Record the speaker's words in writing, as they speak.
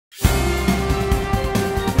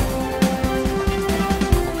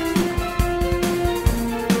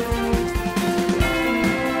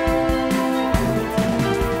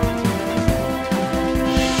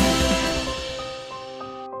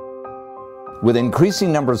With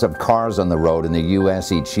increasing numbers of cars on the road in the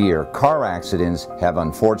U.S. each year, car accidents have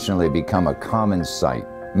unfortunately become a common sight.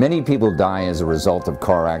 Many people die as a result of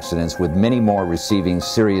car accidents, with many more receiving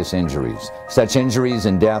serious injuries. Such injuries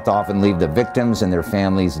and death often leave the victims and their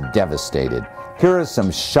families devastated. Here are some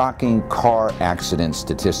shocking car accident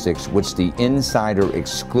statistics which the Insider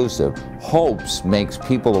Exclusive hopes makes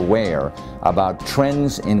people aware about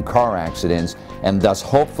trends in car accidents and thus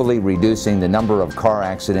hopefully reducing the number of car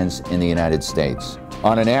accidents in the United States.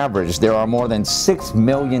 On an average, there are more than 6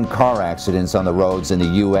 million car accidents on the roads in the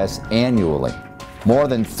U.S. annually. More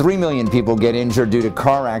than 3 million people get injured due to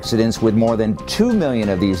car accidents, with more than 2 million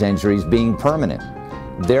of these injuries being permanent.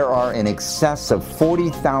 There are in excess of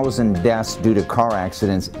 40,000 deaths due to car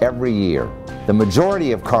accidents every year. The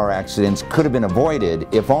majority of car accidents could have been avoided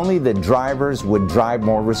if only the drivers would drive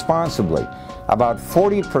more responsibly. About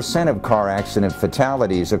 40% of car accident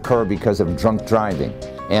fatalities occur because of drunk driving,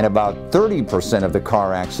 and about 30% of the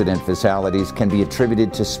car accident fatalities can be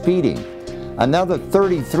attributed to speeding. Another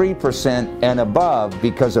 33% and above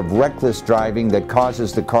because of reckless driving that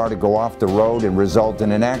causes the car to go off the road and result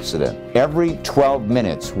in an accident. Every 12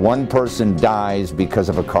 minutes, one person dies because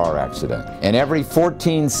of a car accident. And every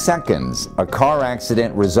 14 seconds, a car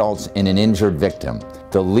accident results in an injured victim.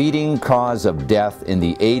 The leading cause of death in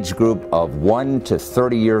the age group of 1 to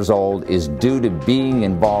 30 years old is due to being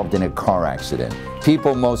involved in a car accident.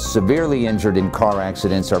 People most severely injured in car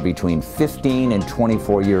accidents are between 15 and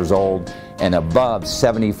 24 years old and above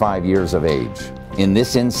 75 years of age. In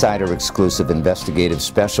this Insider Exclusive investigative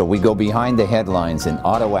special, we go behind the headlines in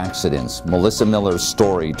auto accidents, Melissa Miller's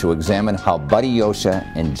story, to examine how Buddy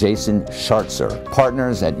Yosha and Jason Shartzer,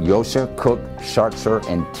 partners at Yosha, Cook, Shartzer,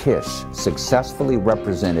 and Tisch, successfully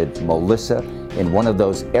represented Melissa in one of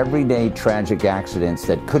those everyday tragic accidents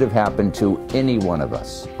that could have happened to any one of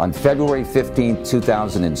us. On February 15,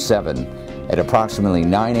 2007, at approximately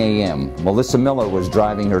 9 a.m., Melissa Miller was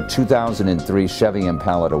driving her 2003 Chevy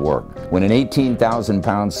Impala to work when an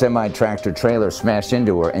 18,000-pound semi-tractor trailer smashed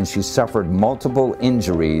into her, and she suffered multiple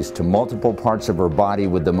injuries to multiple parts of her body,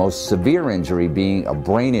 with the most severe injury being a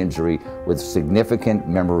brain injury with significant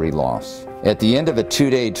memory loss. At the end of a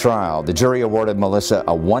 2-day trial, the jury awarded Melissa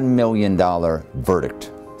a $1 million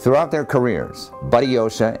verdict. Throughout their careers, Buddy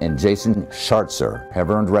Yosha and Jason Shartzer have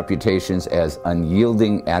earned reputations as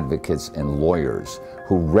unyielding advocates and lawyers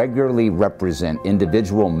who regularly represent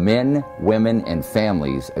individual men, women, and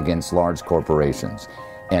families against large corporations,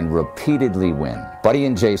 and repeatedly win. Buddy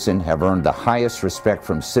and Jason have earned the highest respect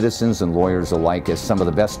from citizens and lawyers alike as some of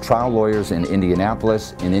the best trial lawyers in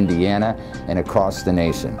Indianapolis, in Indiana, and across the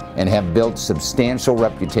nation, and have built substantial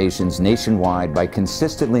reputations nationwide by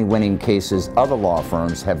consistently winning cases other law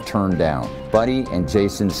firms have turned down. Buddy and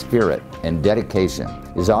Jason's spirit and dedication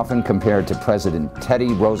is often compared to President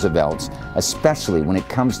Teddy Roosevelt's, especially when it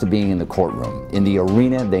comes to being in the courtroom, in the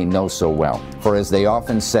arena they know so well. For as they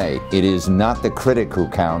often say, it is not the critic who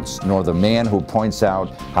counts, nor the man who points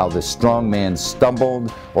out how the strong man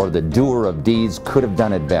stumbled or the doer of deeds could have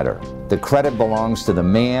done it better. The credit belongs to the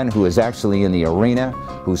man who is actually in the arena,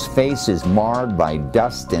 whose face is marred by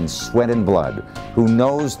dust and sweat and blood, who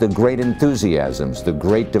knows the great enthusiasms, the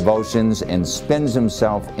great devotions, and spends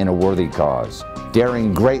himself in a worthy cause,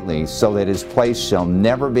 daring greatly so that his place shall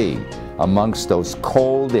never be amongst those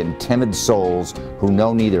cold and timid souls who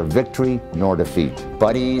know neither victory nor defeat.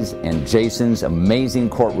 Buddy's and Jason's amazing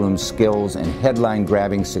courtroom skills and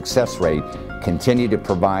headline-grabbing success rate continue to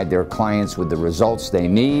provide their clients with the results they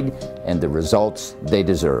need and the results they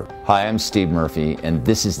deserve. Hi, I'm Steve Murphy, and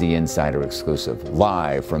this is the Insider Exclusive,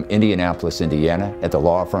 live from Indianapolis, Indiana, at the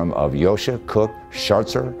law firm of Yosha, Cook,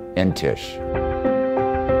 Shartzer, and Tisch.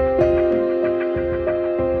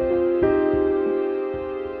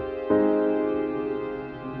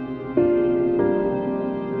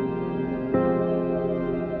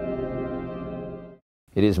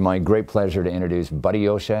 It is my great pleasure to introduce Buddy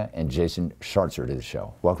Yosha and Jason Shartzer to the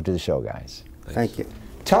show. Welcome to the show, guys. Thank you.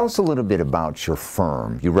 Tell us a little bit about your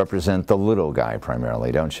firm. You represent the little guy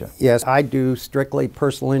primarily, don't you? Yes, I do strictly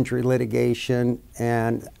personal injury litigation,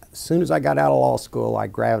 and as soon as I got out of law school, I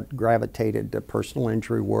gravitated to personal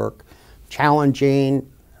injury work.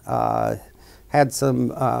 Challenging, had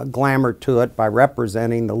some glamour to it by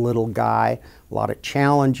representing the little guy, a lot of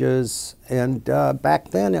challenges, and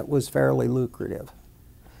back then it was fairly lucrative.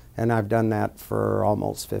 And I've done that for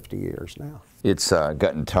almost 50 years now. It's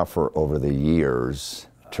gotten tougher over the years.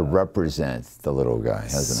 to represent the little guy,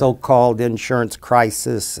 hasn't it? So-called insurance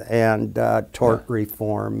crisis and tort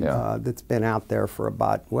reform that's been out there for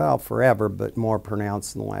about, well, forever, but more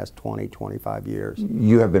pronounced in the last 20, 25 years.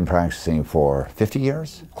 You have been practicing for 50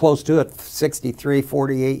 years? Close to it, 63,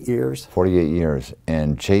 48 years. 48 years.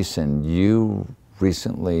 And Jason, you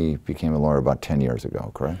recently became a lawyer about 10 years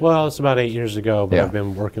ago, correct? Well, it's about 8 years ago, but I've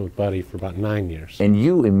been working with Buddy for about 9 years. And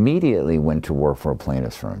you immediately went to work for a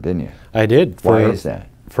plaintiff's firm, didn't you? I did. Why is that?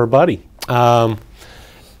 For Buddy.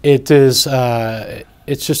 It is.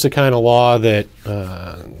 It's just the kind of law that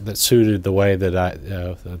that suited the way that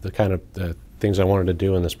the kind of things I wanted to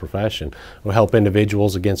do in this profession. We'll help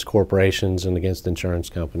individuals against corporations and against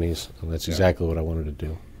insurance companies, and that's exactly what I wanted to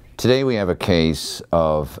do. Today we have a case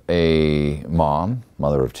of a mom,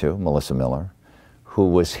 mother of two, Melissa Miller, who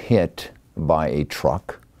was hit by a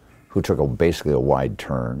truck, who took basically a wide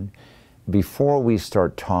turn. Before we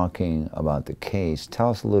start talking about the case,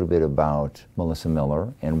 tell us a little bit about Melissa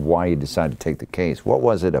Miller and why you decided to take the case. What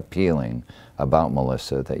was it appealing about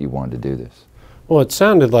Melissa that you wanted to do this? Well, it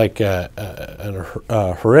sounded like a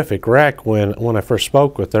horrific wreck when I first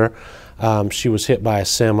spoke with her. She was hit by a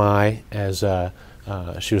semi as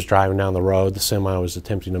she was driving down the road. The semi was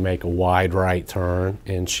attempting to make a wide right turn,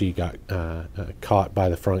 and she got caught by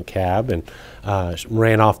the front cab and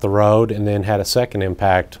ran off the road, and then had a second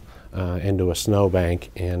impact into a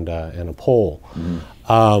snowbank and a pole.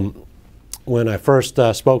 Mm-hmm. When I first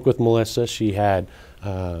spoke with Melissa, she had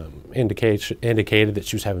indicated that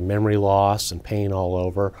she was having memory loss and pain all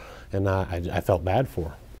over, and I felt bad for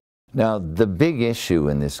her. Now, the big issue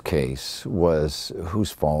in this case was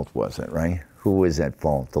whose fault was it, right? Who was at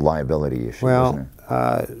fault? The liability issue. Well,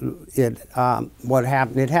 what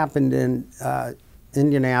happened? It happened in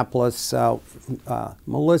Indianapolis.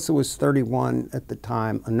 Melissa was 31 at the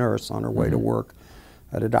time, a nurse on her way to work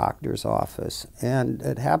at a doctor's office, and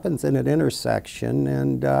it happens in an intersection,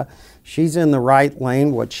 and she's in the right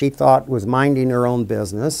lane, what she thought was minding her own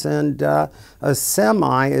business, and a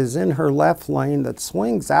semi is in her left lane that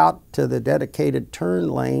swings out to the dedicated turn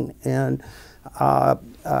lane and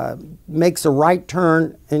makes a right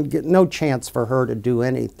turn and get no chance for her to do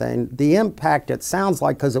anything. The impact, it sounds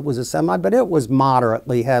like, because it was a semi, but it was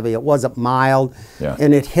moderately heavy. It wasn't mild,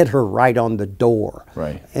 and it hit her right on the door.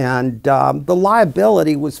 Right. And the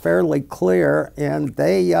liability was fairly clear, and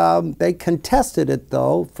they contested it,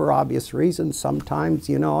 though, for obvious reasons. Sometimes,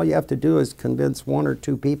 you know, all you have to do is convince one or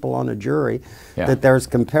two people on a jury that there's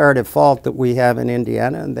comparative fault that we have in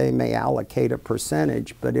Indiana, and they may allocate a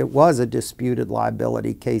percentage, but it was a disputed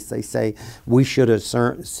liability case. They say we should have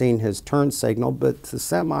seen his turn signal, but the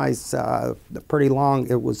semi's pretty long.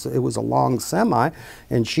 It was a long semi,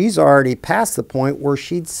 and she's already past the point where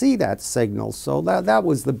she'd see that signal. So that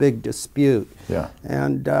was the big dispute. Yeah.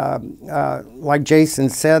 And like Jason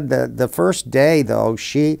said, the first day though,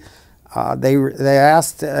 they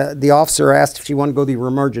asked, the officer asked if she wanted to go to the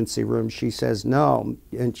emergency room. She says no,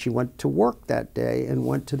 and she went to work that day and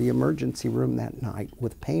went to the emergency room that night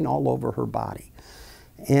with pain all over her body.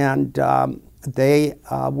 And they,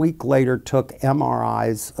 a week later, took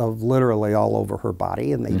MRIs of literally all over her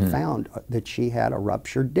body, and they found that she had a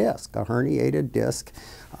ruptured disc, a herniated disc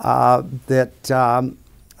that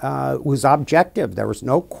was objective. There was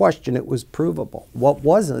no question it was provable. What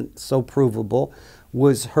wasn't so provable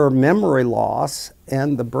was her memory loss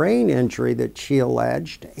and the brain injury that she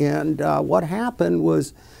alleged. And what happened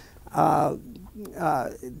was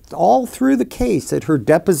all through the case, at her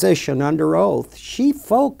deposition under oath, she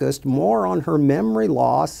focused more on her memory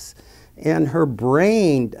loss and her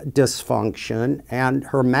brain dysfunction and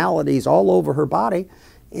her maladies all over her body,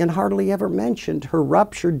 and hardly ever mentioned her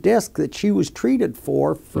ruptured disc that she was treated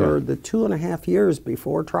for the 2.5 years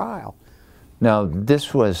before trial. Now,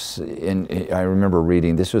 this was, I remember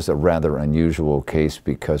reading, this was a rather unusual case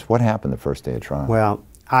because what happened the first day of trial? Well,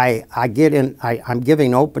 I'm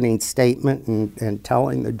giving opening statement and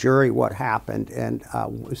telling the jury what happened, and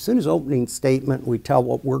as soon as opening statement, we tell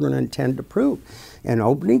what we're going to intend to prove. In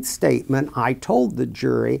opening statement, I told the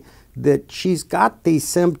jury that she's got these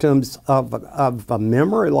symptoms of a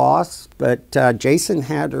memory loss, but Jason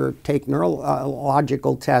had her take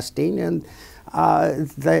neurological testing, and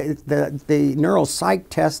the neuropsych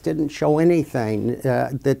test didn't show anything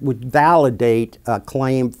that would validate a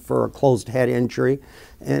claim for a closed head injury,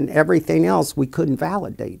 and everything else we couldn't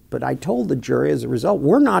validate. But I told the jury as a result,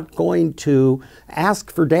 we're not going to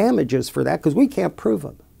ask for damages for that because we can't prove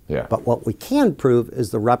them. Yeah. But what we can prove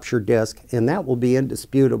is the ruptured disc, and that will be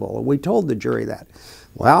indisputable. And we told the jury that.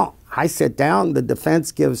 Well, I sit down, the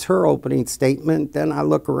defense gives her opening statement, then I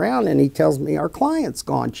look around and he tells me our client's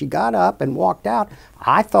gone. She got up and walked out.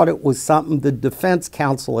 I thought it was something the defense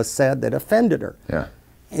counsel has said that offended her. Yeah.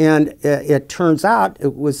 And it turns out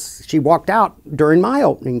she walked out during my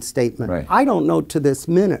opening statement. Right. I don't know to this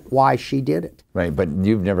minute why she did it. Right, but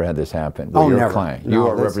you've never had this happen. Oh, Your never. client. No, you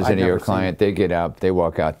are this- I've representing your never seen client. They get up, they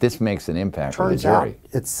walk out. This makes an impact on the Turns out jury.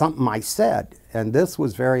 it's something I said, and this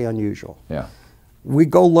was very unusual. Yeah. We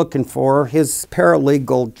go looking for her. His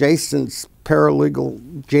paralegal, Jason's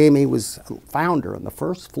paralegal, Jamie, found her on the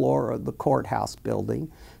first floor of the courthouse building.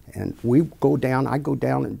 And we go down, I go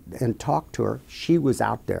down and talk to her. She was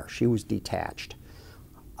out there. She was detached.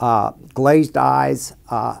 Glazed eyes.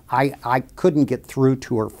 I couldn't get through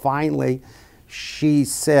to her. Finally, she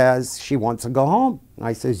says she wants to go home.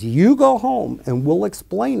 I says, you go home and we'll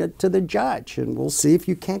explain it to the judge and we'll see if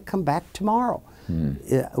you can't come back tomorrow.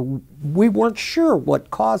 We weren't sure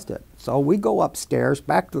what caused it. So we go upstairs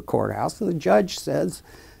back to the courthouse and the judge says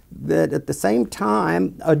that at the same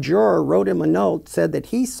time a juror wrote him a note, said that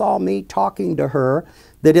he saw me talking to her,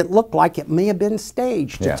 that it looked like it may have been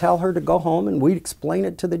staged to tell her to go home and we'd explain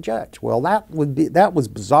it to the judge. Well, that was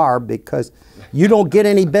bizarre because you don't get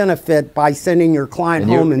any benefit by sending your client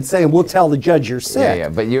home and saying, we'll tell the judge you're sick. Yeah,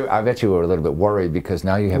 but I bet you were a little bit worried because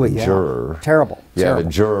now you have a juror. Terrible. You have a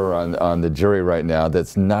terrible. juror on the jury right now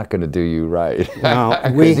that's not going to do you right.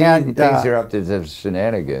 No, we had things are up to the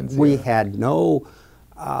shenanigans. We had no.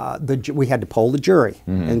 We had to poll the jury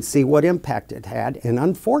and see what impact it had. And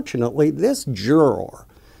unfortunately, this juror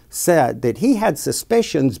said that he had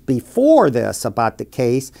suspicions before this about the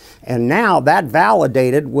case, and now that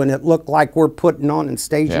validated when it looked like we're putting on and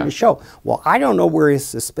staging a show. Well, I don't know where his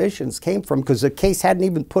suspicions came from because the case hadn't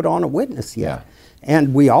even put on a witness yet. Yeah.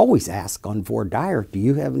 And we always ask on voir dire, do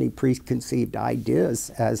you have any preconceived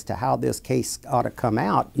ideas as to how this case ought to come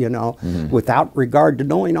out, you know, without regard to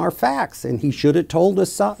knowing our facts? And he should have told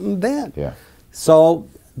us something then. Yeah. So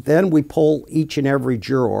then we poll each and every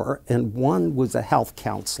juror, and one was a health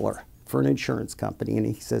counselor for an insurance company, and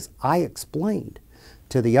he says, I explained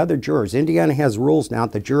to the other jurors. Indiana has rules now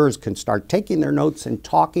that the jurors can start taking their notes and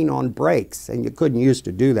talking on breaks, and you couldn't used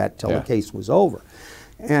to do that till the case was over.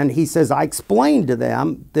 And he says, I explained to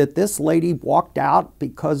them that this lady walked out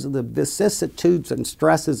because of the vicissitudes and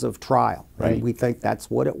stresses of trial. Right. And we think that's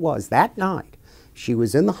what it was. That night, she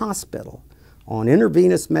was in the hospital on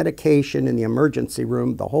intravenous medication in the emergency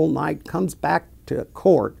room the whole night, comes back to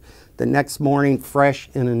court the next morning fresh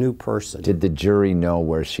and a new person. Did the jury know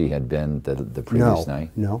where she had been the previous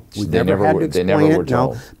night? No, we They never had to explain they never were it.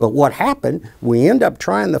 told. No. But what happened, we end up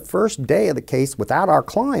trying the first day of the case without our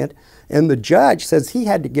client, and the judge says he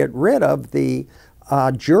had to get rid of the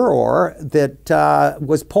juror that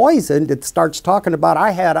was poisoned. It starts talking about,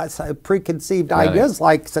 I had preconceived ideas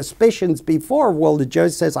like suspicions before. Well, the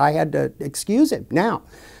judge says I had to excuse him. Now,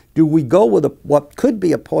 do we go with what could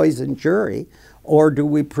be a poisoned jury, or do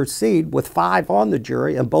we proceed with 5 on the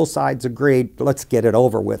jury? And both sides agreed, let's get it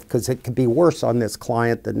over with, because it could be worse on this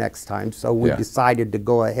client the next time. So we decided to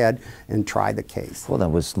go ahead and try the case. Well, that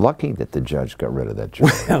was lucky that the judge got rid of that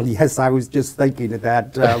jury. Well, yes, I was just thinking of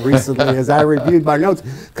that recently as I reviewed my notes,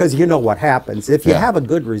 because you know what happens. If you have a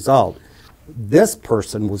good result, this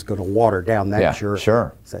person was going to water down that jury.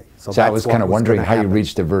 Sure. So I was kind of wondering how you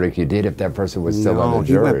reached the verdict you did if that person was still on the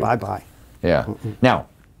jury. He went bye-bye. Yeah. Now,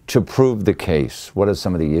 to prove the case, what are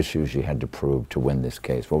some of the issues you had to prove to win this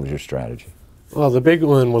case? What was your strategy? Well, the big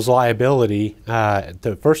one was liability.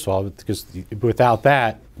 First of all, because without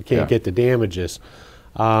that, you can't get the damages.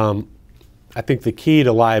 I think the key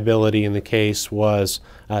to liability in the case was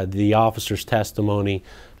the officer's testimony,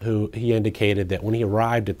 he indicated that when he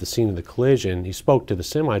arrived at the scene of the collision, he spoke to the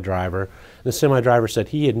semi-driver, and the semi-driver said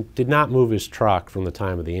he did not move his truck from the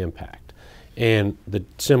time of the impact. And the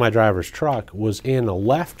semi-driver's truck was in a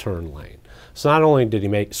left turn lane. So not only did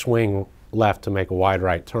he swing left to make a wide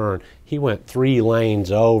right turn, he went 3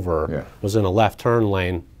 lanes over, was in a left turn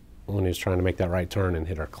lane when he was trying to make that right turn and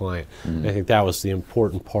hit our client. And I think that was the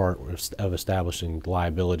important part of establishing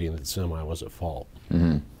liability and that the semi was at fault.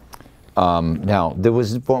 Now, there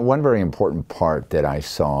was one very important part that I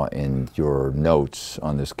saw in your notes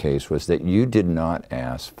on this case was that you did not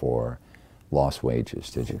ask for lost wages,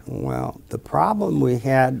 did you? Well, the problem we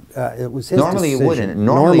had, it was his Normally decision. you wouldn't.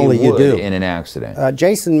 Normally you would do. In an accident.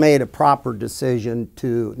 Jason made a proper decision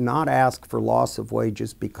to not ask for loss of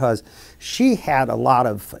wages because she had a lot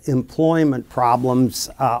of employment problems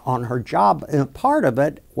on her job, and part of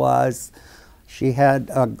it was She had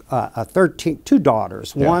two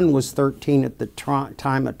daughters. Yeah. One was 13 at the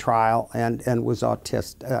time of trial and was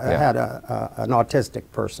autistic, had an autistic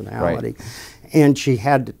personality. Right. And she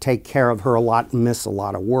had to take care of her a lot and miss a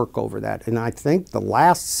lot of work over that. And I think the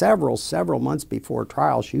last several months before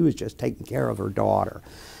trial, she was just taking care of her daughter.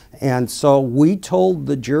 And so we told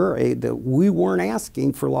the jury that we weren't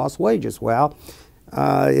asking for lost wages. Well,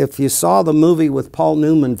 if you saw the movie with Paul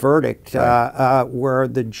Newman, Verdict, where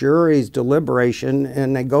the jury's deliberation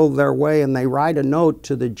and they go their way and they write a note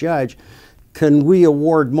to the judge, can we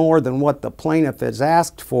award more than what the plaintiff has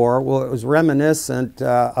asked for? Well, it was reminiscent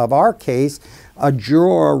of our case. A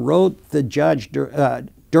juror wrote the judge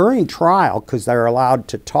during trial, because they're allowed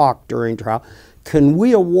to talk during trial, can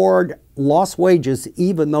we award lost wages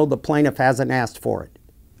even though the plaintiff hasn't asked for it?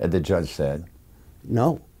 And the judge said?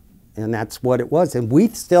 No. And that's what it was. And we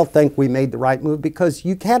still think we made the right move because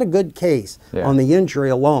you had a good case on the injury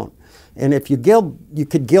alone. And if you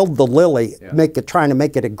could gild the lily, trying to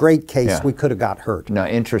make it a great case, we could have got hurt. Now,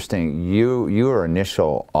 interesting, your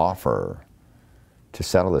initial offer to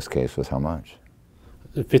settle this case was how much?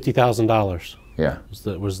 $50,000. Yeah.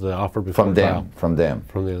 Was the offer before trial. From them.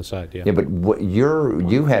 From the other side, yeah. Yeah, but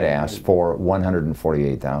you had asked for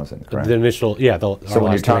 $148,000, correct? The initial, yeah. So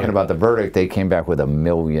when you're talking about the verdict, they came back with $1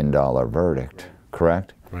 million verdict,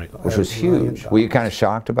 correct? Right. Which was huge. Were you kind of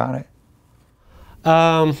shocked about it?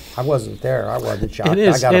 I wasn't there. I wasn't shocked.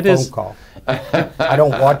 I got a phone call. I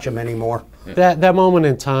don't watch them anymore. That moment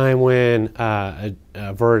in time when a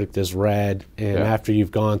verdict is read and after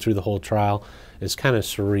you've gone through the whole trial is kind of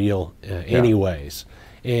surreal anyways.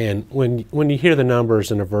 And when you hear the numbers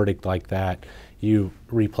in a verdict like that, you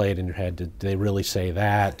replay it in your head. Did they really say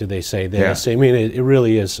that? Did they say this? I mean, it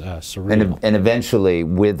really is surreal. And eventually,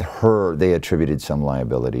 with her, they attributed some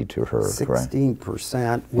liability to her, correct?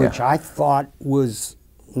 16%, which I thought was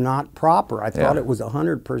not proper. I thought it was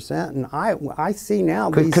 100%, and I see now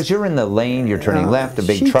because you're in the lane, you're turning left, the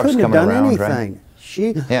big truck's coming around, right?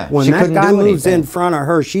 When that guy moves in front of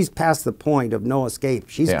her, she's past the point of no escape.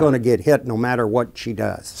 She's going to get hit no matter what she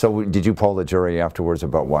does. So did you poll the jury afterwards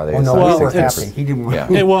about why they no, we were happy. He didn't want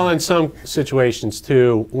well, in some situations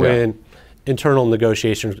too, when internal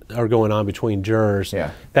negotiations are going on between jurors,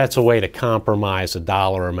 that's a way to compromise a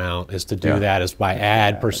dollar amount, is to do that is by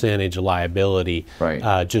add percentage of liability,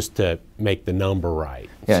 just to make the number right.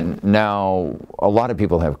 Yeah, now a lot of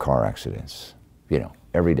people have car accidents. You know,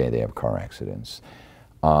 every day they have car accidents.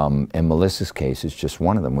 And Melissa's case is just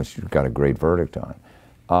one of them, which you got a great verdict on.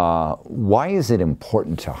 Why is it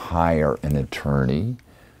important to hire an attorney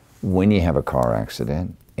when you have a car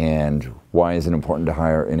accident? And why is it important to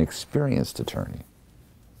hire an experienced attorney?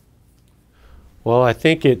 Well, I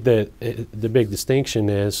think the big distinction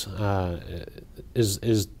is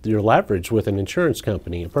your leverage with an insurance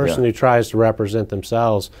company. A person who tries to represent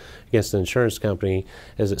themselves against an insurance company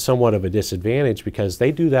is at somewhat of a disadvantage because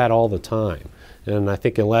they do that all the time. And I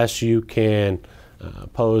think unless you can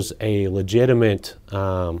pose a legitimate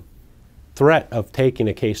threat of taking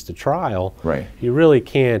a case to trial, you really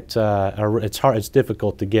can't, it's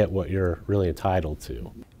difficult to get what you're really entitled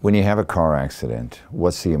to. When you have a car accident,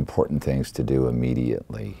 what's the important things to do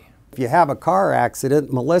immediately? If you have a car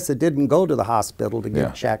accident, Melissa didn't go to the hospital to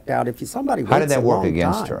get checked out. If somebody waits How did that a work long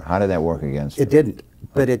against time, her? How did that work against her? It didn't,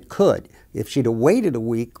 but it could. If she'd have waited a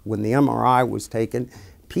week when the MRI was taken,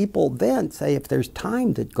 people then say if there's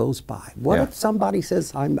time that goes by. What if somebody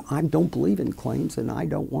says, I don't believe in claims and I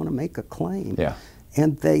don't want to make a claim?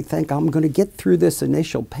 And they think, I'm going to get through this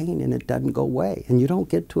initial pain and it doesn't go away. And you don't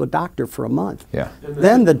get to a doctor for a month.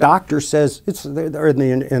 Then the doctor says, and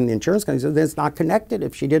the insurance company says, it's not connected.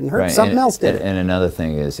 If she didn't hurt, something else did. And another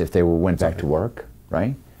thing is, if they went back to work,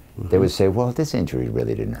 they would say, well, this injury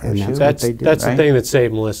really didn't hurt you. That's the thing that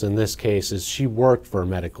saved Melissa in this case is she worked for a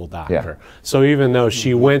medical doctor. So even though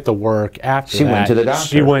she went to work after she went to the doctor.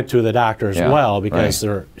 She went to the doctor as well because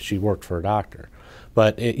she worked for a doctor.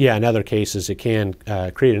 But in other cases it can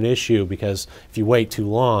create an issue because if you wait too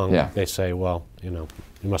long, they say, well, you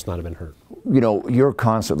must not have been hurt. You know, you're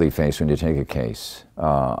constantly faced when you take a case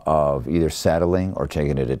of either settling or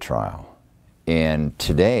taking it to trial. And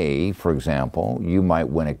today, for example, you might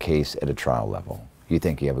win a case at a trial level. You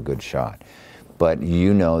think you have a good shot. But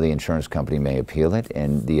you know the insurance company may appeal it,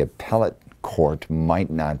 and the appellate court might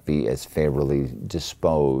not be as favorably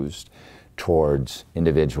disposed towards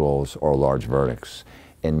individuals or large verdicts.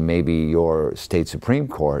 And maybe your state Supreme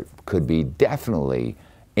Court could be definitely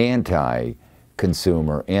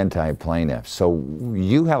anti-consumer, anti-plaintiff. So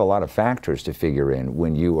you have a lot of factors to figure in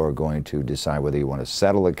when you are going to decide whether you want to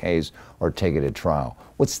settle a case or take it to trial.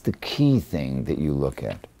 What's the key thing that you look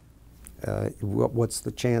at? what's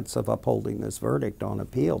the chance of upholding this verdict on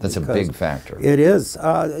appeal? That's a Because big factor. It is.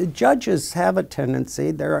 Judges have a tendency,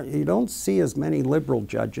 you don't see as many liberal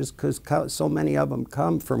judges because so many of them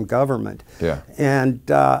come from government. Yeah. And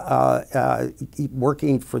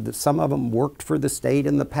working for some of them worked for the state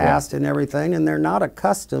in the past and everything, and they're not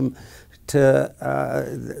accustomed to,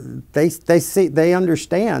 they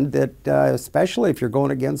understand that, especially if you're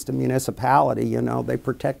going against a municipality, you know, they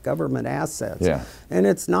protect government assets. Yeah. And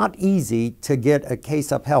it's not easy to get a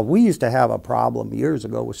case upheld. We used to have a problem years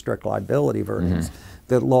ago with strict liability verdicts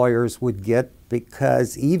that lawyers would get,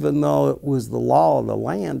 because even though it was the law of the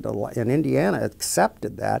land, and Indiana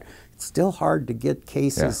accepted that, it's still hard to get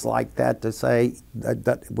cases like that to say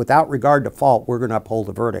that without regard to fault, we're going to uphold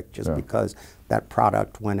a verdict just because that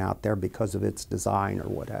product went out there because of its design or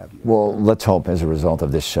what have you. Well, let's hope as a result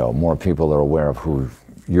of this show, more people are aware of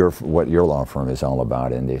what your law firm is all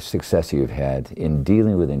about and the success you've had in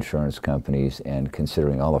dealing with insurance companies and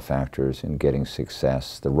considering all the factors in getting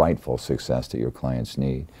success, the rightful success that your clients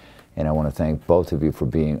need. And I want to thank both of you for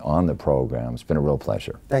being on the program. It's been a real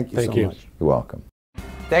pleasure. Thank you so much. You're welcome.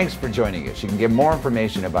 Thanks for joining us. You can get more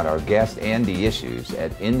information about our guest and the issues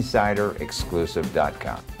at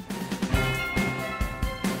insiderexclusive.com.